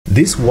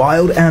This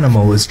wild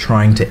animal is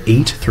trying to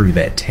eat through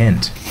their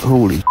tent.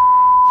 Holy.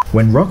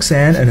 When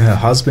Roxanne and her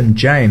husband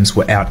James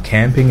were out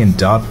camping in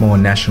Dartmoor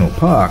National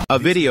Park, a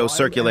video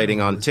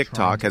circulating on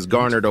TikTok has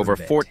garnered over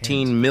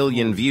 14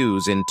 million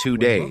views in 2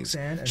 days,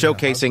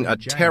 showcasing a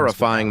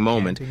terrifying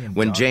moment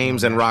when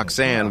James and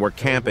Roxanne were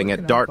camping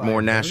at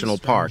Dartmoor National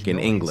Park in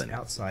England.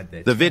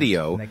 The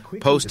video,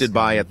 posted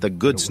by @The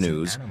Good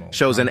Snooze,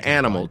 shows an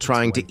animal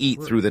trying to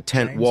eat through the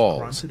tent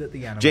walls.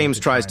 James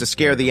tries to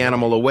scare the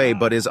animal away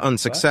but is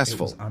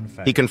unsuccessful.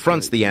 He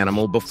confronts the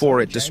animal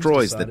before it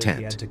destroys the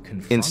tent.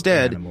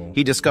 Instead,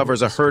 he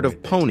discovers a herd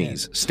of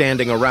ponies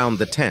standing around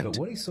the tent.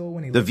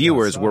 The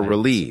viewers were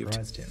relieved,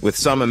 with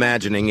some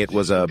imagining it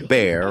was a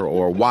bear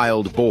or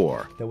wild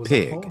boar,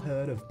 pig.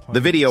 The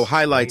video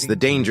highlights the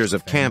dangers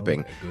of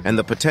camping and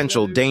the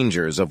potential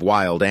dangers of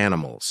wild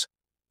animals.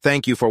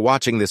 Thank you for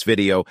watching this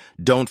video.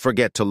 Don't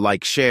forget to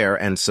like, share,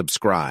 and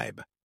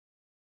subscribe.